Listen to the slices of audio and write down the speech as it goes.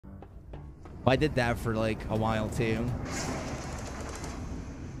Well, I did that for like a while too.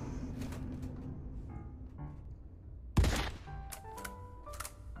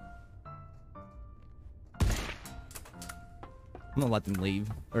 I'm gonna let them leave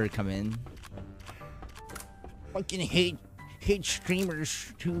or come in. Fucking hate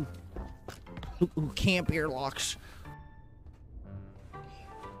streamers who camp airlocks.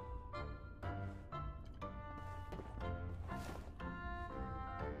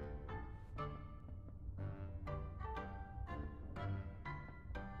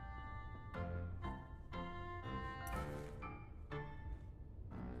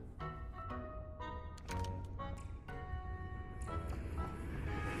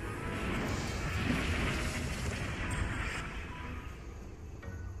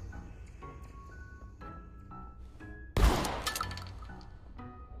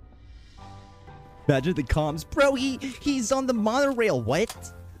 Imagine the comms. Bro, he's on the monorail. What?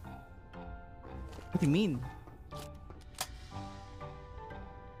 What do you mean?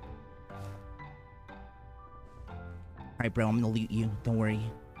 Alright, bro, I'm gonna loot you. Don't worry.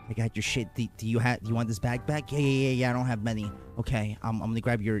 I got your shit. Do you want this bag back? Yeah. I don't have many. Okay, I'm gonna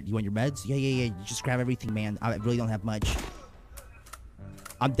grab you want your meds? Yeah. You just grab everything, man. I really don't have much.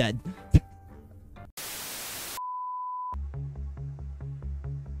 I'm dead.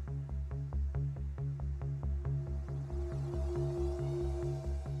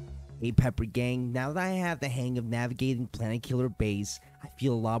 Hey Pepper Gang, now that I have the hang of navigating Planet Killer Base, I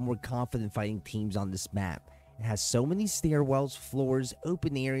feel a lot more confident fighting teams on this map. It has so many stairwells, floors,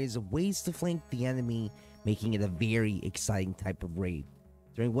 open areas, and ways to flank the enemy, making it a very exciting type of raid.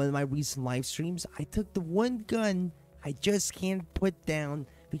 During one of my recent live streams, I took the one gun I just can't put down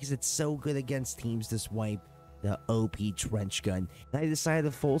because it's so good against teams this wipe, the OP Trench Gun. And I decided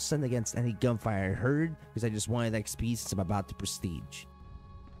to full send against any gunfire I heard because I just wanted XP since I'm about to prestige.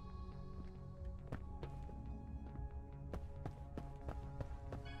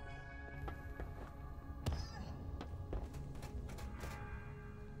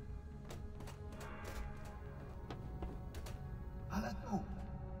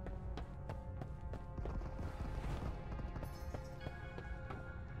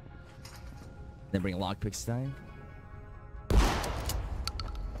 Then bring lockpicks time.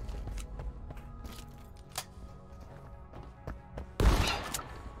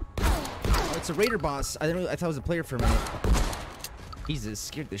 Oh, it's a raider boss. I thought it was a player for a minute. Jesus,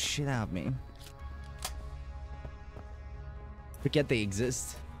 scared the shit out of me. Forget they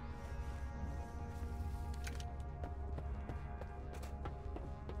exist.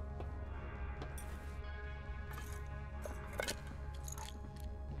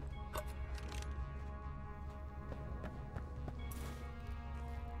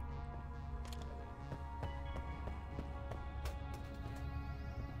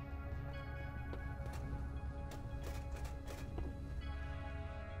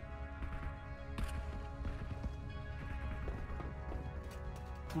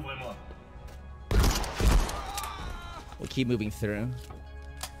 We'll keep moving through.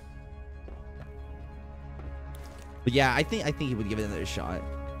 But yeah, I think he would give it another shot.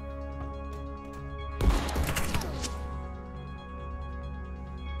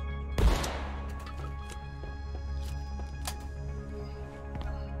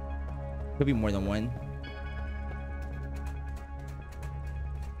 Could be more than one.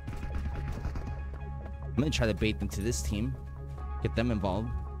 I'm gonna try to bait them to this team. Get them involved.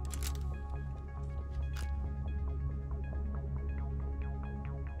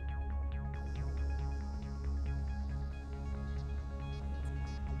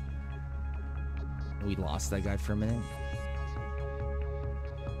 We lost that guy for a minute.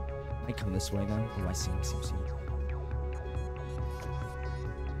 Might come this way though. Oh, I see him.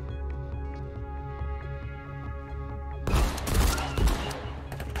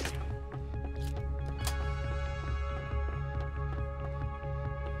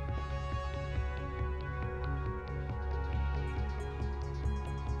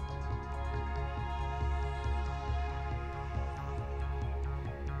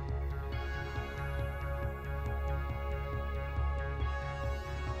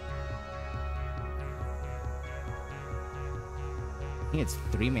 I think it's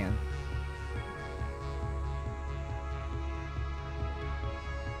 3-man.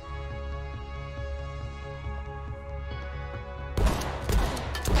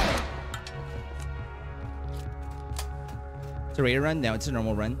 It's a raider run? No, it's a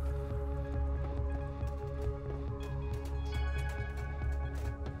normal run.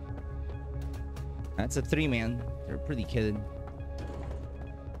 That's a 3-man. They're pretty kitted.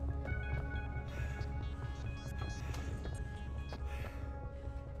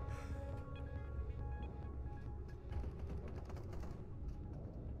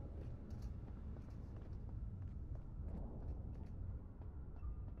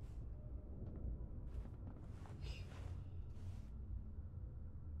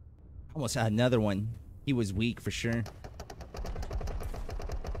 Almost had another one. He was weak for sure.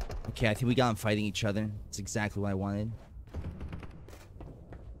 Okay, I think we got them fighting each other. That's exactly what I wanted.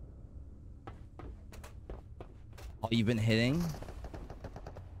 All you've been hitting?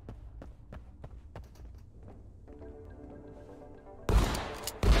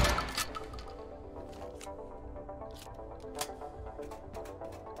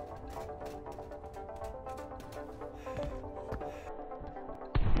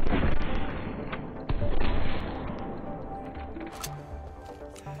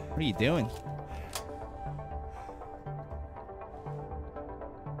 What are you doing?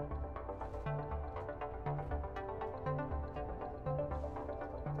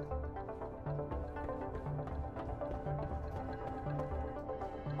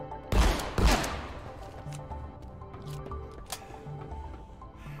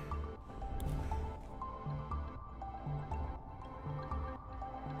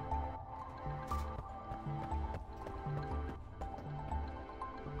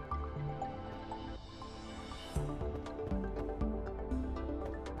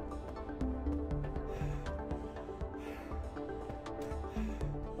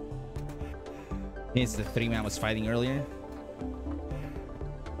 It's the 3-man was fighting earlier.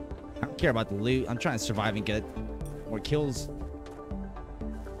 I don't care about the loot. I'm trying to survive and get more kills.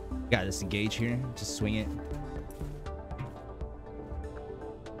 Gotta disengage here. Just swing it.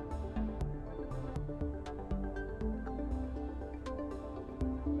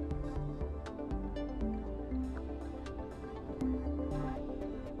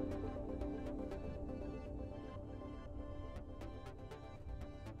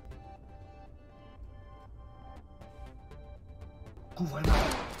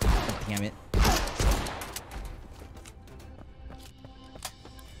 Damn it.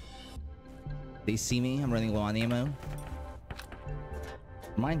 They see me. I'm running low on ammo.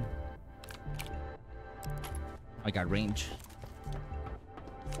 Mine. I got range.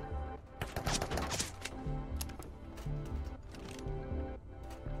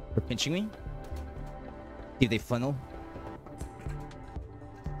 They're pinching me. See if they funnel.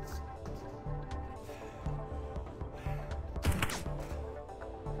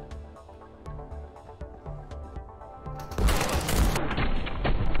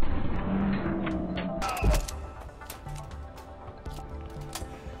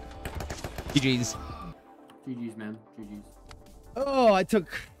 GG's. GG's, man. GG's. Oh,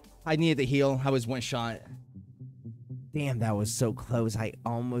 I needed to heal. I was one shot. Damn, that was so close. I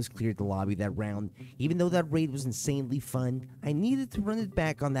almost cleared the lobby that round. Even though that raid was insanely fun, I needed to run it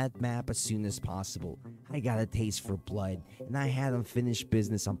back on that map as soon as possible. I got a taste for blood, and I had unfinished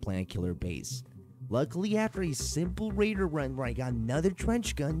business on Planet Killer Base. Luckily, after a simple raider run where I got another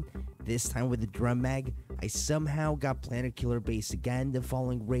trench gun, this time with a drum mag, I somehow got Planet Killer Base again the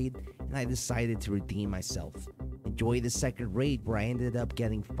following raid, and I decided to redeem myself. Enjoy the second raid where I ended up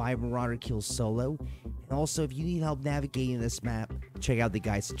getting 5 Marauder kills solo, and also if you need help navigating this map, check out the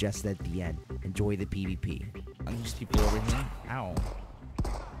guide suggested at the end. Enjoy the PvP. There's people over here. Ow.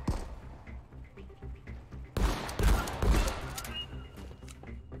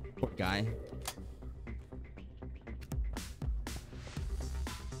 Poor guy.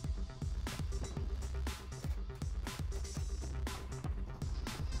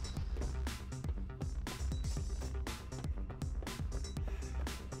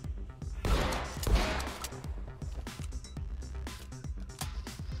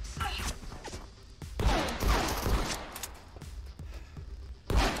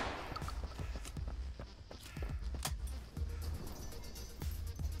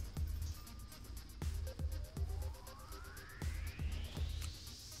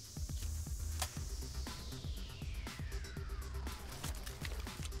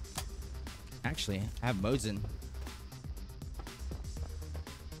 Actually, I have Mosin.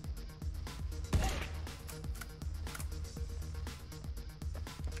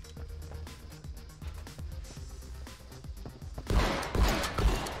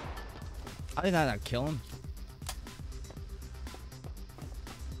 How did I not kill him?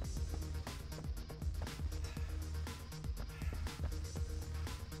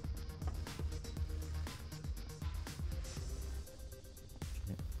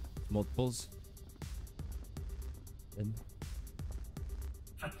 Multiples. Good.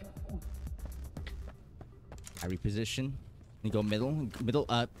 I reposition and go middle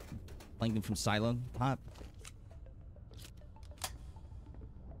up, flanking from silo top.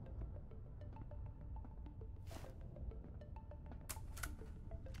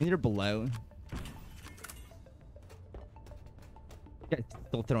 They're below. Yeah,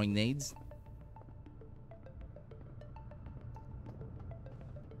 still throwing nades.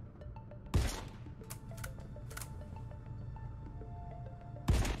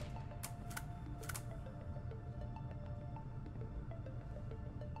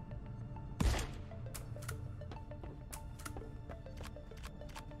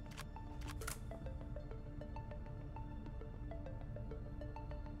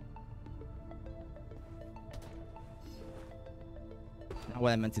 Not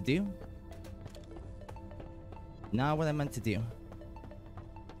what I meant to do. Not what I meant to do.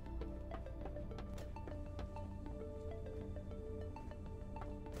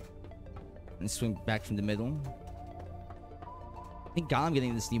 And swing back from the middle. Thank God I'm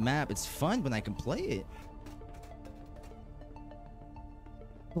getting this new map. It's fun when I can play it.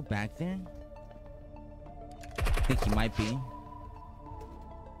 Go back there. I think he might be.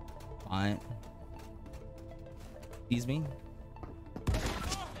 Fine. Excuse me.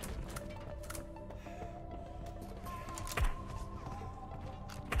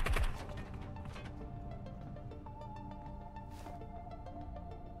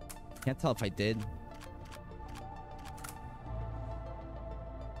 Can't tell if I did.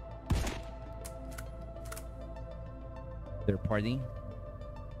 Third party.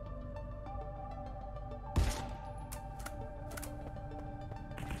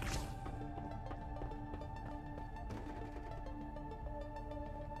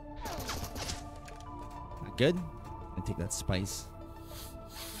 Not good. I take that spice.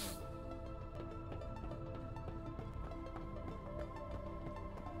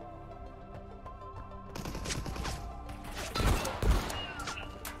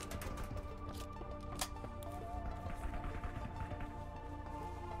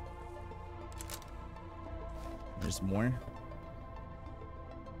 There's more.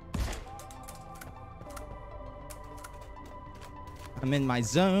 I'm in my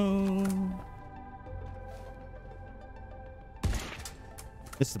zone.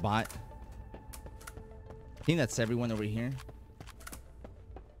 It's the bot. I think that's everyone over here.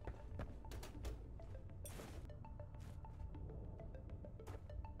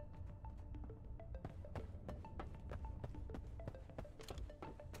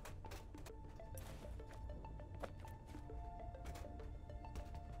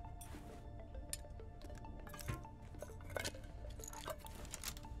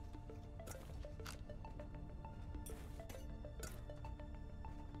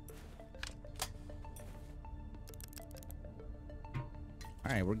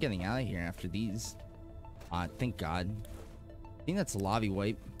 Alright, we're getting out of here after these. Thank God. I think that's a lobby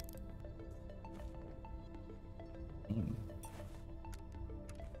wipe. Damn.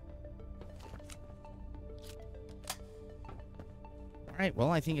 Alright,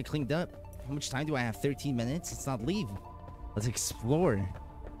 well, I think I cleaned up. How much time do I have? 13 minutes? Let's not leave. Let's explore.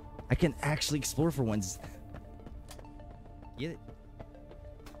 I can actually explore for once. Get it?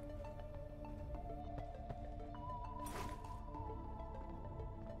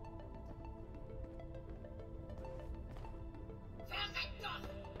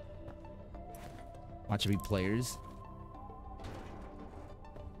 Watch every players.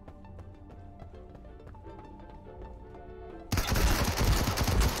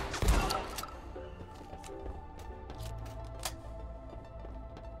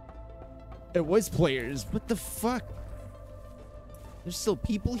 It was players. What the fuck? There's still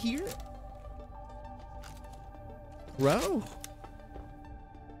people here? Bro?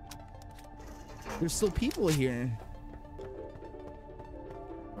 There's still people here.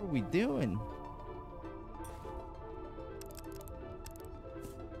 What are we doing?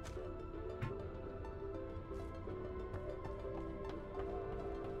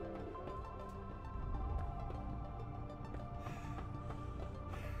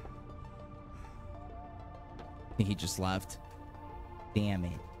 He just left. Damn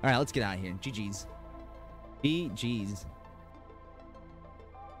it. All right, let's get out of here. GG's. GG's.